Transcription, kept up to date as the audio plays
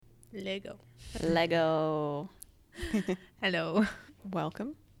Lego. Hello.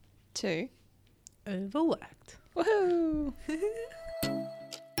 Welcome to Overworked. Woohoo!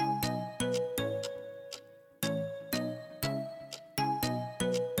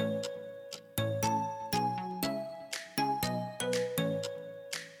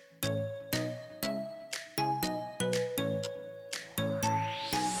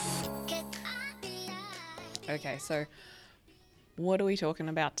 Okay, so what are we talking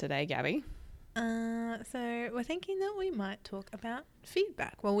about today, Gabby? So we're thinking that we might talk about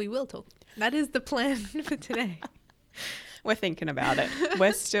feedback. Well, we will talk. That is the plan for today. We're thinking about it.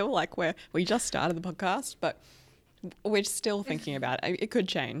 We're still we just started the podcast, but we're still thinking about it. It could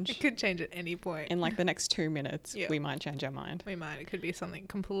change. It could change at any point. In the next 2 minutes, Yeah. we might change our mind. We might. It could be something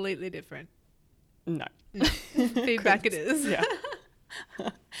completely different. No. Feedback it is. Yeah.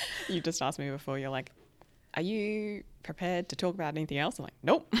 You just asked me before, you're like, are you prepared to talk about anything else? I'm like,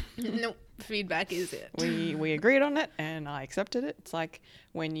 nope. Nope. Feedback is it. We agreed on it and I accepted it. It's like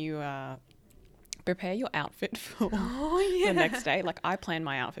when you prepare your outfit for the next day. Like I plan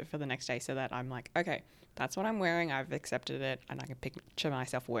my outfit for the next day so that I'm like, okay, that's what I'm wearing. I've accepted it and I can picture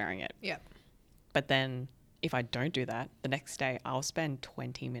myself wearing it. Yeah. But then if I don't do that, the next day I'll spend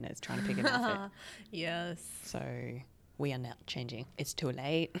 20 minutes trying to pick an outfit. Yes. So we are now changing. It's too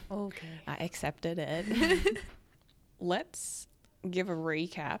late. Okay. I accepted it. Let's give a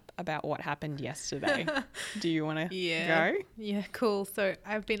recap about what happened yesterday. Do you want to go? Yeah, cool. So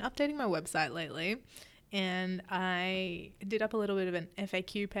I've been updating my website lately and I did up a little bit of an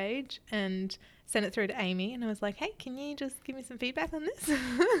FAQ page and sent it through to Amy and I was like, hey, can you just give me some feedback on this?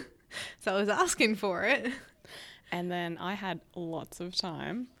 So I was asking for it. And then I had lots of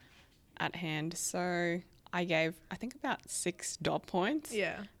time at hand. So I gave, I think, about 6 dot points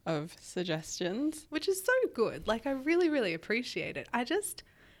of suggestions. Which is so good. Like, I really, really appreciate it.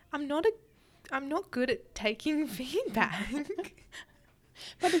 I'm not good at taking feedback.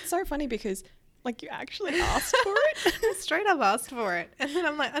 But it's so funny because, you actually asked for it. I straight up asked for it. And then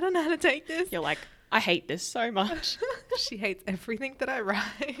I'm like, I don't know how to take this. You're like, I hate this so much. She hates everything that I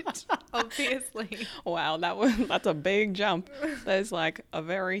write, obviously. Wow, that's a big jump. There's a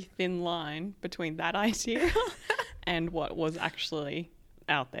very thin line between that idea and what was actually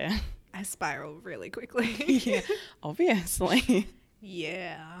out there. I spiral really quickly. Yeah, obviously.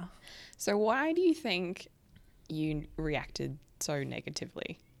 Yeah. So why do you think you reacted so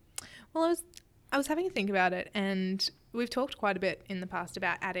negatively? Well, I was having a think about it, and we've talked quite a bit in the past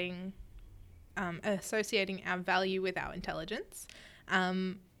about associating our value with our intelligence.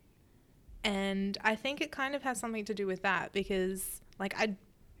 And I think it kind of has something to do with that because I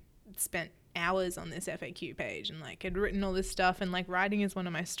spent hours on this FAQ page and had written all this stuff and writing is one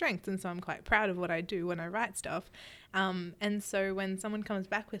of my strengths. And so I'm quite proud of what I do when I write stuff. And so when someone comes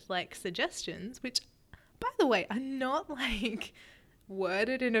back with suggestions, which by the way, are not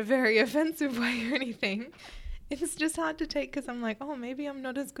worded in a very offensive way or anything, it's just hard to take because I'm like, oh, maybe I'm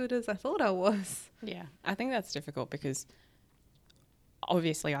not as good as I thought I was. Yeah, I think that's difficult because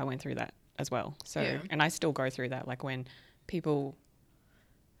obviously I went through that as well. So, and I still go through that. When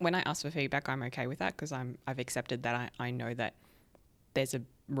I ask for feedback, I'm okay with that because I've accepted that I know that there's a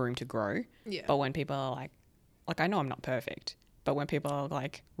room to grow. Yeah. But when people are I know I'm not perfect, but when people are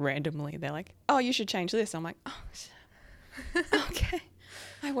randomly, they're like, oh, you should change this. I'm like, oh, okay.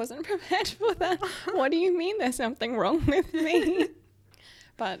 I wasn't prepared for that. What do you mean there's something wrong with me?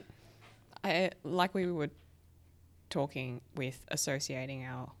 But we were talking with associating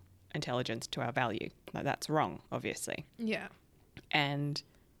our intelligence to our value. That's wrong, obviously. Yeah. And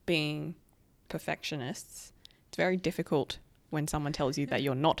being perfectionists, it's very difficult when someone tells you that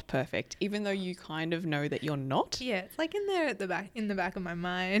you're not perfect, even though you kind of know that you're not. Yeah, it's in there in the back of my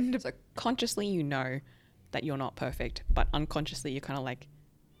mind. So consciously you know that you're not perfect, but unconsciously you're kind of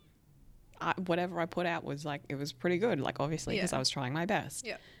whatever I put out was it was pretty good, obviously because I was trying my best.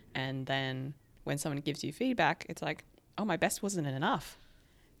 Yeah. And then when someone gives you feedback, it's oh, my best wasn't enough.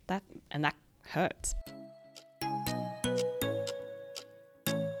 That hurts.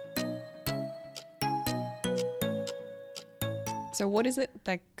 So what is it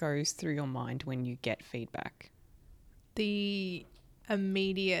that goes through your mind when you get feedback? The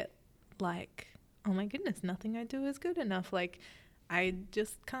immediate oh my goodness, nothing I do is good enough. I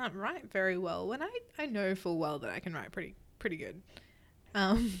just can't write very well when I know full well that I can write pretty good.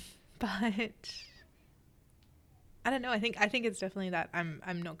 But I don't know. I think it's definitely that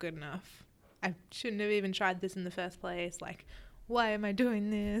I'm not good enough. I shouldn't have even tried this in the first place. Why am I doing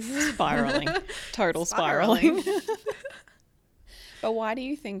this? Spiraling. Total spiraling. But why do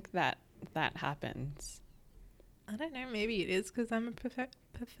you think that happens? I don't know, maybe it is because I'm a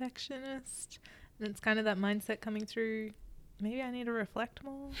perfectionist. And it's kind of that mindset coming through. Maybe I need to reflect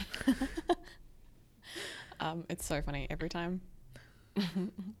more. It's so funny. Every time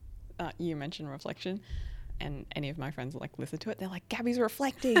you mention reflection and any of my friends like listen to it, they're like, Gabby's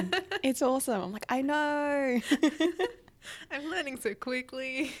reflecting. It's awesome. I'm like, I know. I'm learning so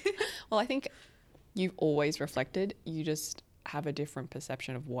quickly. Well, I think you've always reflected. You just have a different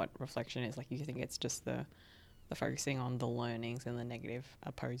perception of what reflection is. Like you think it's just the focusing on the learnings and the negative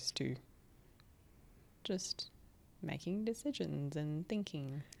opposed to just making decisions and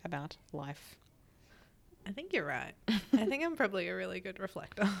thinking about life. I think you're right. I think I'm probably a really good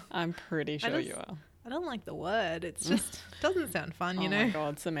reflector. I'm pretty sure you are. I don't like the word. It's just doesn't sound fun, you know? Oh my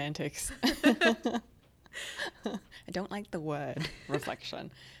God, semantics. I don't like the word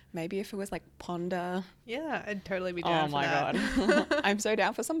reflection. Maybe if it was like ponder. Yeah, I'd totally be down for that. Oh my God. I'm so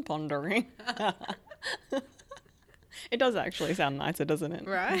down for some pondering. It does actually sound nicer, doesn't it?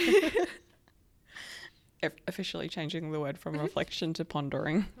 Right? Officially changing the word from reflection to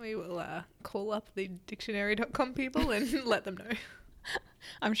pondering. We will call up the dictionary.com people and let them know.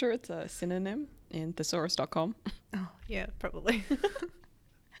 I'm sure it's a synonym in thesaurus.com. Oh, yeah, probably.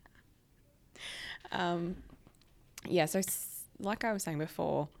 Yeah, so like I was saying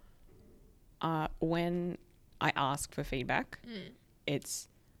before, when I ask for feedback, it's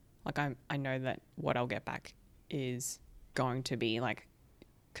like I know that what I'll get back is going to be like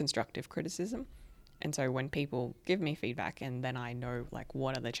constructive criticism. And so when people give me feedback and then I know like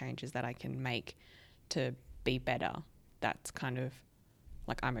what are the changes that I can make to be better, that's kind of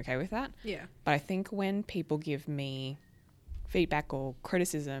like I'm okay with that. Yeah. But I think when people give me feedback or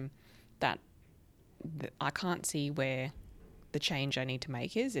criticism that I can't see where the change I need to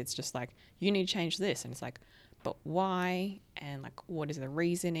make is, it's just like, you need to change this. And it's like, but why? And like, what is the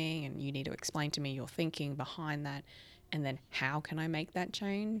reasoning? And you need to explain to me your thinking behind that. And then how can I make that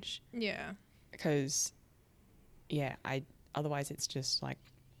change? Yeah. Because, yeah, otherwise it's just like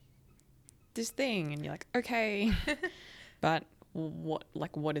this thing. And you're like, okay. But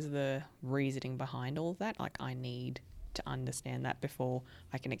what is the reasoning behind all of that? Like, I need to understand that before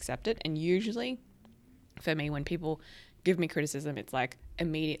I can accept it. And usually for me, when people give me criticism, it's like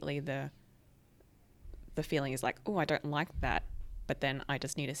immediately the feeling is like, oh, I don't like that. But then I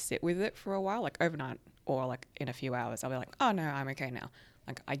just need to sit with it for a while, like overnight or like in a few hours. I'll be like, oh no, I'm okay now.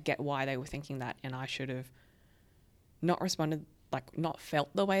 Like I get why they were thinking that and I should have not responded, like not felt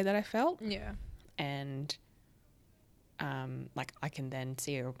the way that I felt. Yeah. And like I can then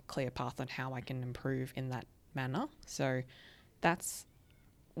see a clear path on how I can improve in that manner. So that's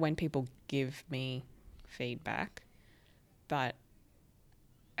when people give me feedback. But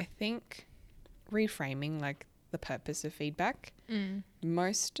I think reframing like the purpose of feedback,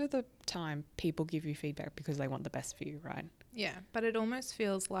 most of the time people give you feedback because they want the best for you, right? Yeah, but it almost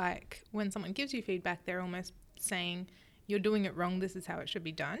feels like when someone gives you feedback, they're almost saying, you're doing it wrong, this is how it should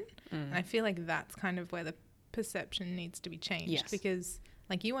be done. And I feel like that's kind of where the perception needs to be changed. Yes. Because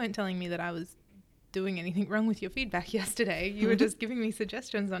like you weren't telling me that I was doing anything wrong with your feedback yesterday. You were just giving me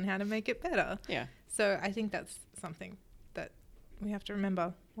suggestions on how to make it better. Yeah. So I think that's something that we have to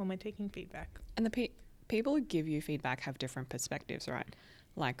remember when we're taking feedback. And the people who give you feedback have different perspectives, right?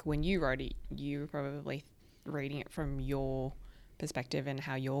 Like when you wrote it, you were probably reading it from your perspective and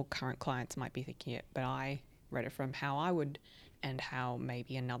how your current clients might be thinking it. But I read it from how I would and how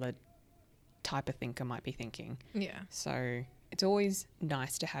maybe another type of thinker might be thinking. Yeah. So it's always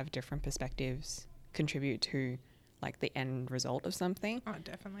nice to have different perspectives contribute to like the end result of something. Oh,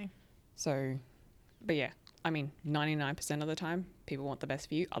 definitely. So, but yeah, I mean, 99% of the time people want the best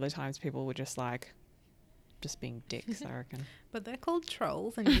for you. Other times people were just like, just being dicks, I reckon. But they're called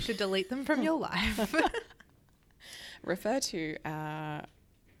trolls and you should delete them from your life. Refer to,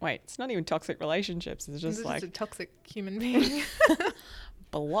 wait, it's not even toxic relationships. It's just this like is a toxic human being.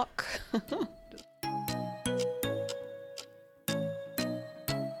 block.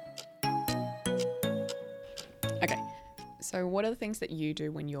 Okay, so what are the things that you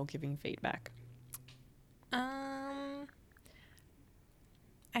do when you're giving feedback?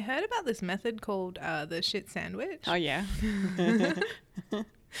 I heard about this method called the shit sandwich. Oh, yeah.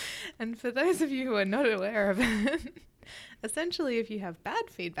 And for those of you who are not aware of it, essentially if you have bad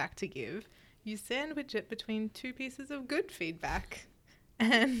feedback to give, you sandwich it between two pieces of good feedback.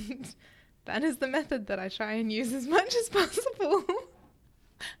 And that is the method that I try and use as much as possible.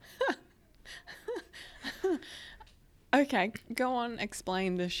 Okay, go on,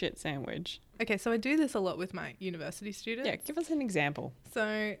 explain the shit sandwich. Okay, so I do this a lot with my university students. Yeah, give us an example.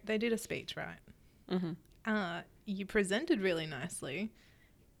 So they did a speech, right? Mm-hmm. You presented really nicely.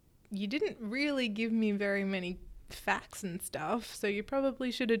 You didn't really give me very many facts and stuff, so you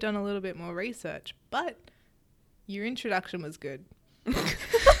probably should have done a little bit more research, but your introduction was good.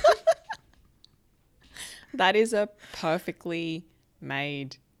 That is a perfectly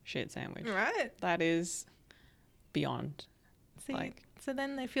made shit sandwich. Right. That is beyond. See, Like- so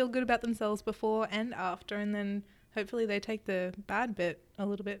then they feel good about themselves before and after, and then hopefully they take the bad bit a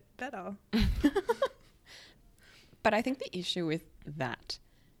little bit better. But I think the issue with that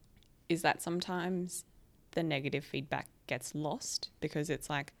is that sometimes the negative feedback gets lost because it's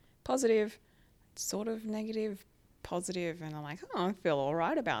like positive, sort of negative, positive, and I'm like, oh, I feel all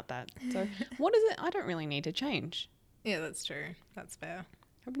right about that. So what is it I don't really need to change? Yeah, that's true. That's fair.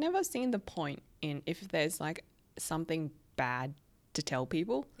 I've never seen the point in if there's like something bad to tell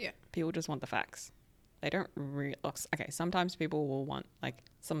people, Yeah. people just want the facts. They don't really, okay, sometimes people will want like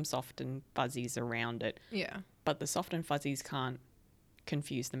some soft and fuzzies around it, Yeah. but the soft and fuzzies can't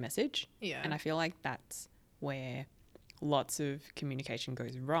confuse the message. Yeah. And I feel like that's where lots of communication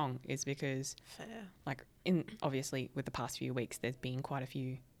goes wrong, is because Fair. like in obviously with the past few weeks there's been quite a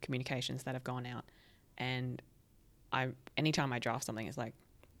few communications that have gone out, and anytime I draft something, it's like,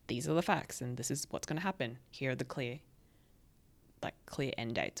 these are the facts and this is what's going to happen, here are the clear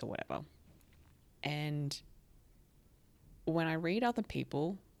end dates or whatever. And when I read other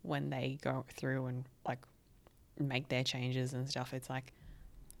people when they go through and like make their changes and stuff, it's like,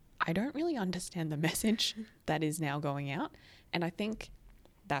 I don't really understand the message that is now going out. And I think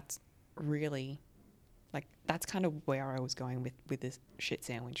that's really like, that's kind of where I was going with this shit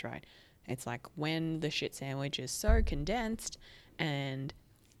sandwich, right? It's like when the shit sandwich is so condensed and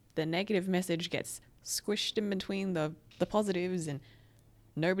the negative message gets squished in between the positives, and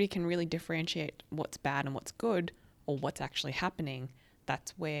nobody can really differentiate what's bad and what's good or what's actually happening,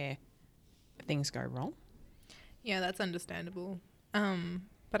 that's where things go wrong. Yeah, that's understandable.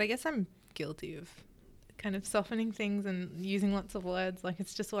 But I guess I'm guilty of kind of softening things and using lots of words. Like,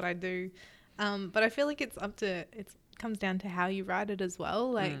 it's just what I do. But I feel like it comes down to how you write it as well.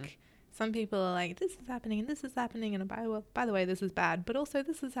 Like, some people are like, this is happening and this is happening, and by the way, this is bad, but also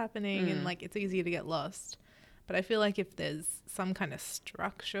this is happening, and like, it's easier to get lost. But I feel like if there's some kind of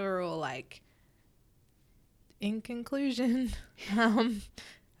structure or like, in conclusion,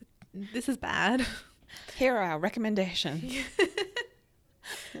 this is bad. Here are our recommendations.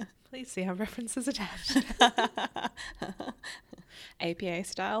 Please see our references attached. APA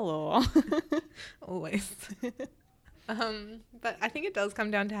style or Always. But I think it does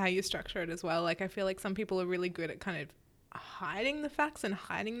come down to how you structure it as well. Like, I feel like some people are really good at kind of hiding the facts and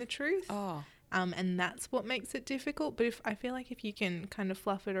hiding the truth. oh And that's what makes it difficult. But I feel like if you can kind of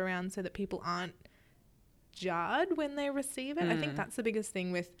fluff it around so that people aren't jarred when they receive it, I think that's the biggest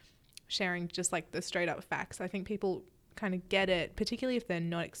thing with sharing just like the straight up facts. I think people kind of get it, particularly if they're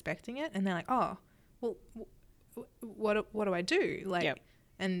not expecting it, and they're like, oh, well, what do I do? Like, Yep.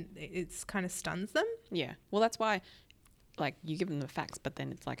 And it's kind of stuns them. yeah, well that's why like you give them the facts, but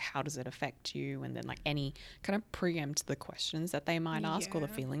then it's like, how does it affect you? And then like any kind of preempt the questions that they might ask or the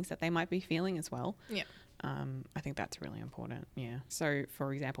Yeah. feelings that they might be feeling as well. Yeah. I think that's really important. Yeah. So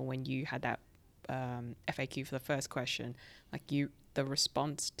for example, when you had that FAQ for the first question, like the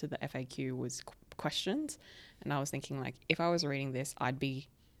response to the FAQ was questions, and I was thinking like, if I was reading this, I'd be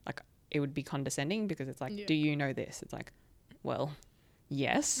like, it would be condescending because it's like, Yeah. do you know this? It's like, well,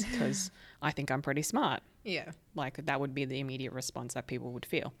 yes, because I think I'm pretty smart. Yeah. Like that would be the immediate response that people would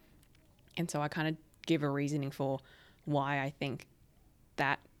feel. And so I kind of give a reasoning for why I think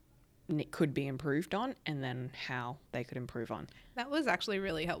that it could be improved on, and then how they could improve on. That was actually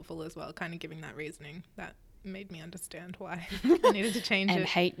really helpful as well, kind of giving that reasoning. That made me understand why I needed to change And it.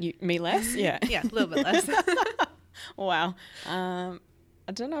 hate me less? Yeah. Yeah, a little bit less. Wow.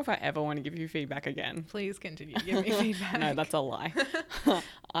 I don't know if I ever want to give you feedback again. Please continue. Give me feedback. No, that's a lie.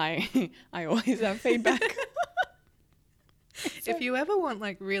 I always have feedback. If you ever want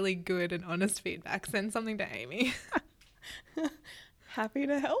like really good and honest feedback, send something to Amy. Happy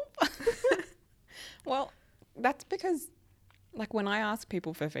to help. Well, that's because like when I ask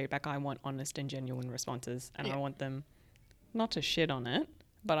people for feedback, I want honest and genuine responses, and Yeah. I want them not to shit on it,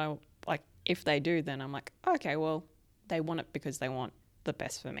 but I like, if they do, then I'm like, okay, well, they want it because they want the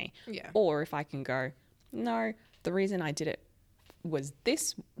best for me. Yeah. Or if I can go, no, the reason I did it was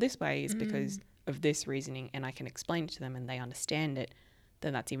this way is because of this reasoning, and I can explain it to them and they understand it,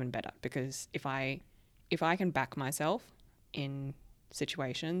 then that's even better. Because if I can back myself in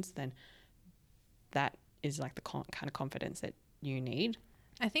situations, then that is like the kind of confidence that you need.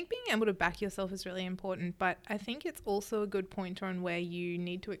 I think being able to back yourself is really important, but I think it's also a good pointer on where you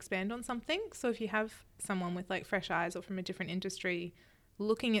need to expand on something. So if you have someone with like fresh eyes or from a different industry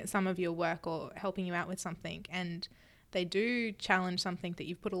looking at some of your work or helping you out with something and they do challenge something that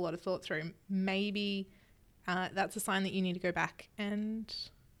you've put a lot of thought through, maybe that's a sign that you need to go back and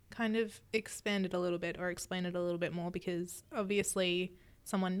kind of expand it a little bit or explain it a little bit more, because obviously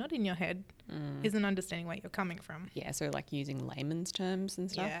someone not in your head isn't understanding where you're coming from. Yeah, so like using layman's terms and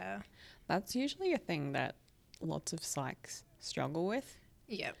stuff. Yeah. That's usually a thing that lots of psychs struggle with.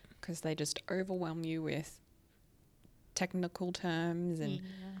 Yep. Because they just overwhelm you with technical terms and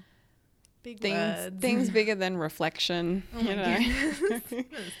Big words. things bigger than reflection. Oh you my know, goodness.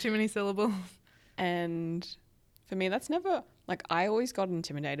 There's too many syllables. And for me, that's never like, I always got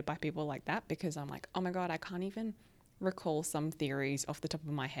intimidated by people like that, because I'm like, oh my God, I can't even recall some theories off the top of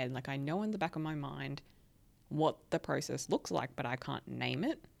my head. Like, I know in the back of my mind what the process looks like, but I can't name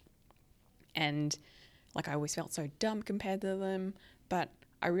it. And like, I always felt so dumb compared to them. But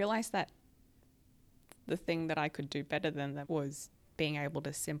I realized that the thing that I could do better than that was being able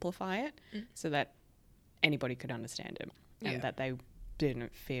to simplify it so that anybody could understand it and that they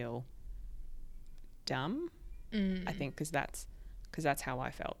didn't feel dumb. I think because that's how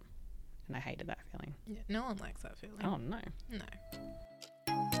I felt, and I hated that feeling. Yeah, no one likes that feeling. Oh no.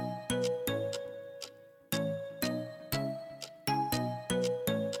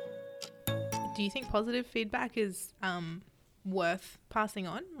 Do you think positive feedback is worth passing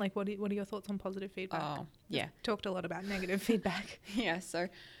on? Like, what are your thoughts on positive feedback? Oh, yeah. We've talked a lot about negative feedback. Yeah, so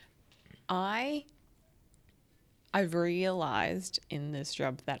I've realized in this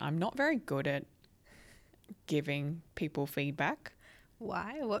job that I'm not very good at giving people feedback.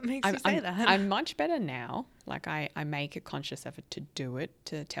 Why? What makes you say that? I'm much better now. Like, I make a conscious effort to do it,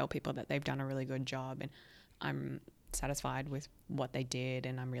 to tell people that they've done a really good job and I'm satisfied with what they did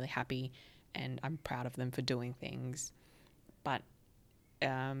and I'm really happy and I'm proud of them for doing things. But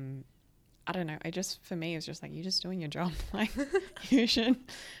I don't know. For me, it was just like, you're just doing your job. Like, you should.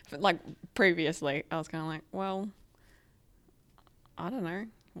 Like, previously, I was kind of like, well, I don't know.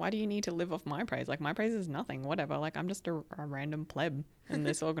 Why do you need to live off my praise? Like, my praise is nothing, whatever. Like, I'm just a random pleb in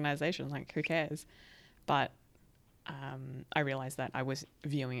this organization. Like, who cares? But I realized that I was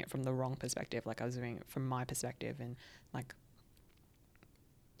viewing it from the wrong perspective. Like, I was viewing it from my perspective. And, like,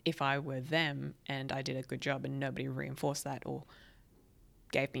 if I were them and I did a good job and nobody reinforced that or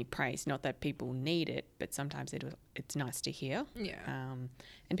gave me praise, not that people need it, but sometimes it's nice to hear. Yeah.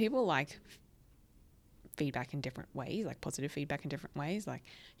 And people like feedback in different ways, like positive feedback in different ways. Like,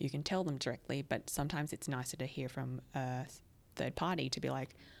 you can tell them directly, but sometimes it's nicer to hear from a third party to be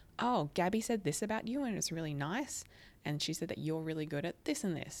like, oh, Gabby said this about you and it's really nice. And she said that you're really good at this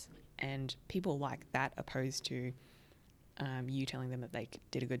and this. And people like that opposed to you telling them that they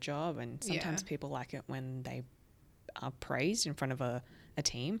did a good job. And sometimes people like it when they are praised in front of a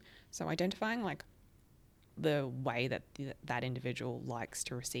team. So identifying like the way that that individual likes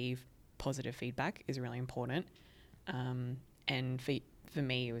to receive positive feedback is really important. And for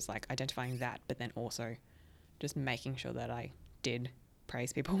me, it was like identifying that, but then also just making sure that I did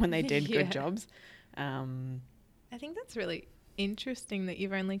praise people when they did good jobs. I think that's really interesting that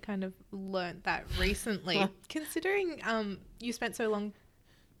you've only kind of learnt that recently, considering you spent so long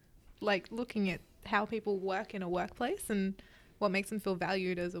like looking at how people work in a workplace and what makes them feel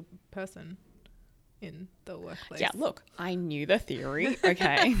valued as a person in the workplace. Yeah, look, I knew the theory,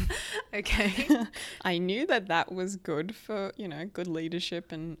 okay? Okay. I knew that was good for, good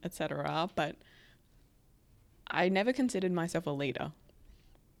leadership and etc., but I never considered myself a leader.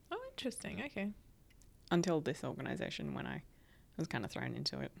 Oh, interesting. Okay. Until this organization, when I was kind of thrown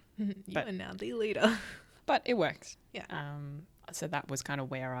into it. You are now the leader. But it works. Yeah. So that was kind of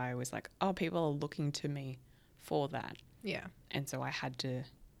where I was like, oh, people are looking to me for that. Yeah. And so I had to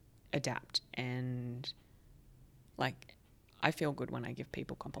adapt, and like, I feel good when I give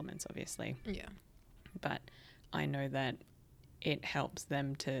people compliments, obviously. Yeah. But I know that it helps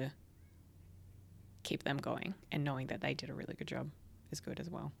them to keep them going, and knowing that they did a really good job is good as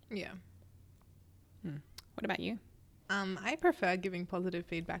well. Yeah. What about you? I prefer giving positive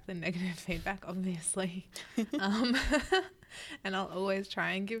feedback than negative feedback, obviously. And I'll always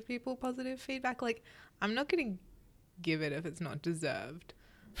try and give people positive feedback. Like, I'm not going to give it if it's not deserved.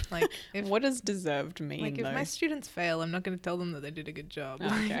 Like, what does deserved mean? Like, if my students fail, I'm not going to tell them that they did a good job. Oh,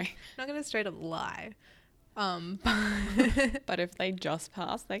 okay. I'm not going to straight up lie. But if they just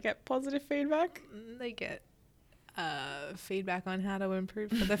pass, they get positive feedback? They get feedback on how to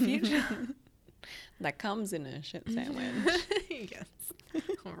improve for the future. That comes in a shit sandwich. Yes.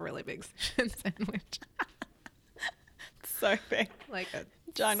 A really big shit sandwich. So big. Like a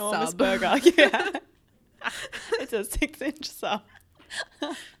ginormous sub. burger. Yeah. It's a 6-inch sub.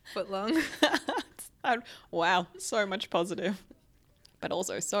 Foot long. Wow, so much positive. but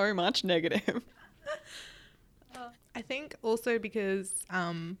also so much negative. I think also because,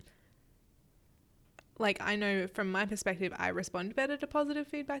 like, I know from my perspective, I respond better to positive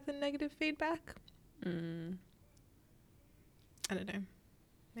feedback than negative feedback. I don't know.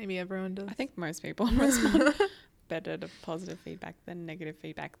 Maybe everyone does. I think most people respond better to positive feedback than negative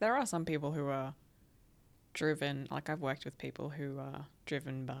feedback. There are some people who are driven, like I've worked with people who are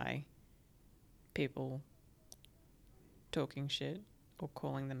driven by people talking shit or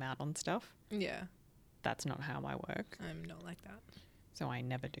calling them out on stuff. Yeah. That's not how I work. I'm not like that. So I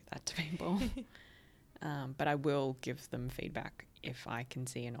never do that to people. But I will give them feedback if I can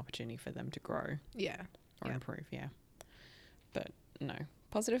see an opportunity for them to grow Yeah. or improve. Yeah. But no,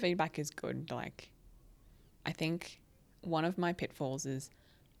 positive feedback is good. Like, I think one of my pitfalls is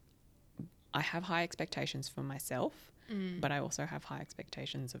I have high expectations for myself, but I also have high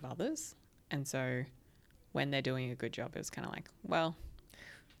expectations of others. And so when they're doing a good job, it was kind of like, well,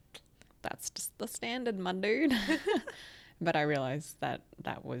 that's just the standard, my dude. But I realized that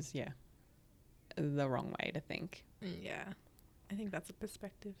that was, the wrong way to think. Yeah. I think that's a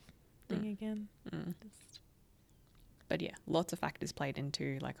perspective thing again. But yeah, lots of factors played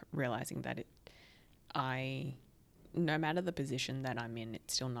into like realizing that no matter the position that I'm in,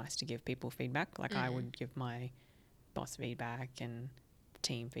 it's still nice to give people feedback. Like I would give my boss feedback and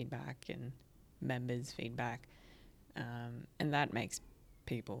team feedback and members feedback. And that makes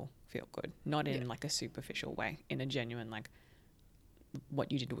people feel good, not in like a superficial way, in a genuine, like,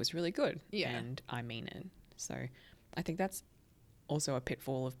 what you did was really good and I mean it. So I think that's also a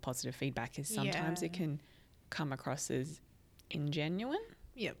pitfall of positive feedback is sometimes it can come across as ingenuine.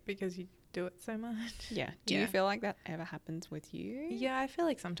 Yeah, because you do it so much. Yeah. Do you feel like that ever happens with you? Yeah, I feel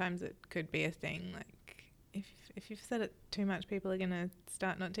like sometimes it could be a thing. Like if you've said it too much, people are going to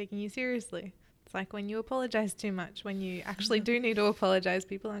start not taking you seriously. It's like when you apologize too much, when you actually do need to apologize,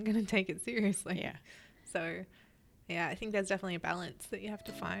 people aren't going to take it seriously. Yeah. So, yeah, I think there's definitely a balance that you have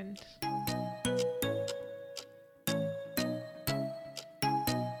to find.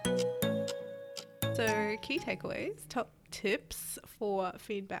 So, key takeaways, top tips for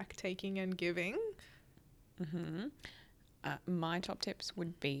feedback taking and giving. My top tips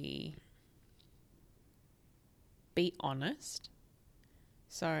would be honest.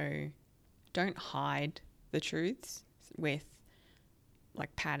 So don't hide the truths with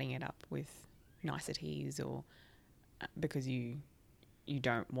like padding it up with niceties or because you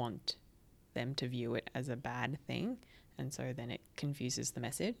don't want them to view it as a bad thing, and so then it confuses the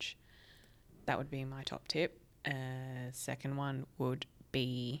message. That would be my top tip. Second one would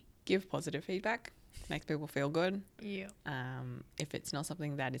be give positive feedback. Makes people feel good. Yeah. If it's not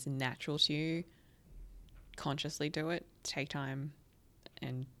something that is natural to you, consciously do it. Take time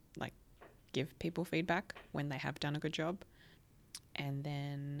and like give people feedback when they have done a good job. And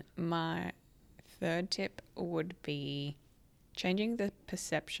then my third tip would be changing the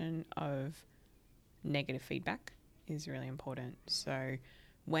perception of negative feedback is really important. So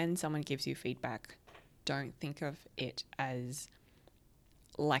when someone gives you feedback, don't think of it as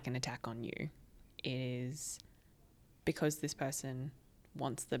like an attack on you. It is because this person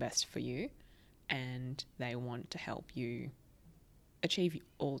wants the best for you and they want to help you achieve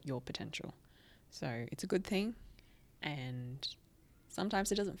all your potential. So it's a good thing, and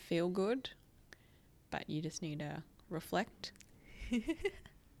sometimes it doesn't feel good, but you just need to reflect,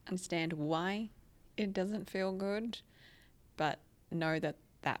 understand why it doesn't feel good, but know that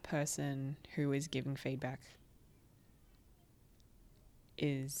that person who is giving feedback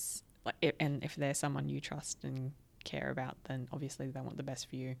is like, and if they're someone you trust and care about, then obviously they want the best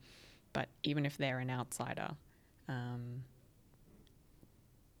for you. But even if they're an outsider, kind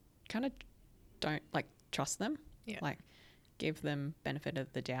of don't like trust them. Yeah. Like give them benefit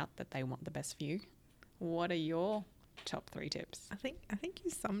of the doubt that they want the best for you. What are your top 3 tips? I think you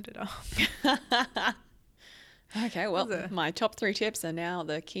summed it up. Okay, well, my top 3 tips are now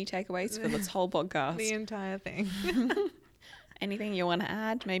the key takeaways for this whole podcast. The entire thing. Anything you want to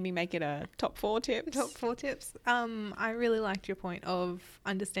add? Maybe make it a top 4 tips? Top 4 tips. I really liked your point of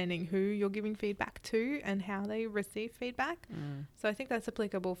understanding who you're giving feedback to and how they receive feedback. So I think that's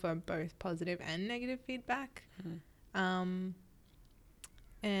applicable for both positive and negative feedback.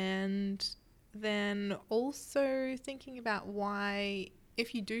 And then also thinking about why,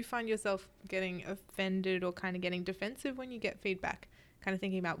 if you do find yourself getting offended or kind of getting defensive when you get feedback, kind of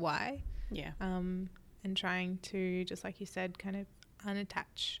thinking about why. Yeah. And trying to, just like you said, kind of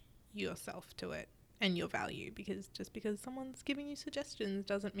unattach yourself to it and your value, because just because someone's giving you suggestions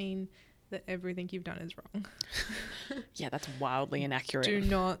doesn't mean that everything you've done is wrong. Yeah, that's wildly inaccurate. Do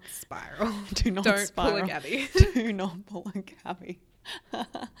not spiral. Don't pull a spiral. Gabby. Do not pull a Gabby.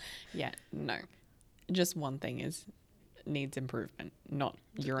 Yeah, no. Just one thing needs improvement, not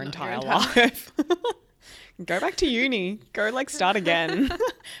your Not entire your entire life. Go back to uni. Go start again.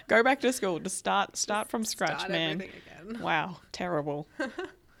 Go back to school. Just start from scratch, Start man. everything again. Wow, terrible.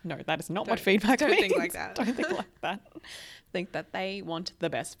 No, that is not what Don't- feedback don't means. think like that. Don't think like that. Think that they want the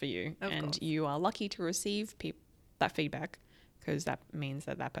best for you, Of and course. you are lucky to receive that feedback, because that means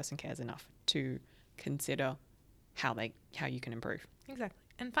that person cares enough to consider how you can improve. Exactly.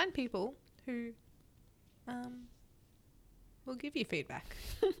 And find people who will give you feedback.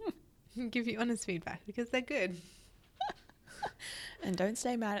 Give you honest feedback because they're good. And don't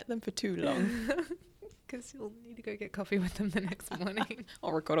stay mad at them for too long. Because you'll need to go get coffee with them the next morning.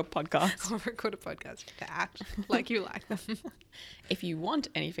 Or record a podcast. Or record a podcast to act like you like them. If you want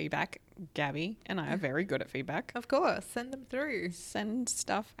any feedback, Gabby and I are very good at feedback. Of course. Send them through. Send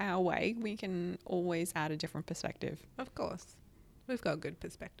stuff our way. We can always add a different perspective. Of course. We've got good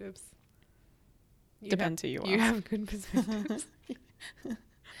perspectives. Depends who you You are. have good perspectives.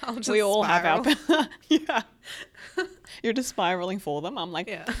 I'll just We all spiral. have our... Yeah. You're just spiraling for them. I'm like,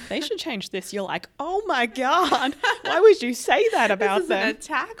 Yeah. they should change this. You're like, oh my God, why would you say that about This is an them?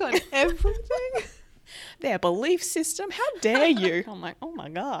 attack on everything. Their belief system, how dare you? I'm like, oh my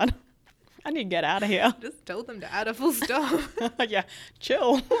God, I need to get out of here. Just told them to add a full stop. Yeah,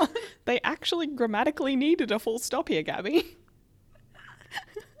 chill. They actually grammatically needed a full stop here, Gabby.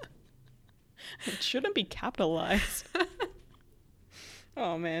 It shouldn't be capitalized.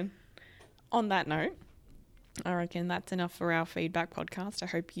 Oh, man. On that note, I reckon that's enough for our feedback podcast. I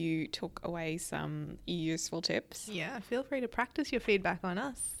hope you took away some useful tips. Yeah, feel free to practice your feedback on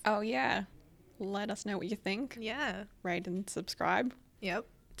us. Oh, yeah. Let us know what you think. Yeah. Rate and subscribe. Yep.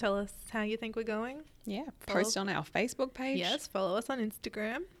 Tell us how you think we're going. Yeah. Follow- Post on our Facebook page. Yes, follow us on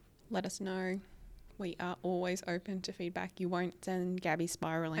Instagram. Let us know. We are always open to feedback. You won't send Gabby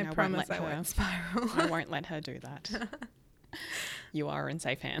spiraling. I promise I won't spiral. I won't let her do that. You are in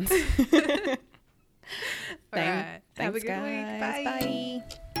safe hands. All right. Have a Thanks, good week. guys. Bye.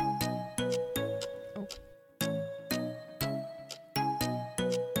 Bye.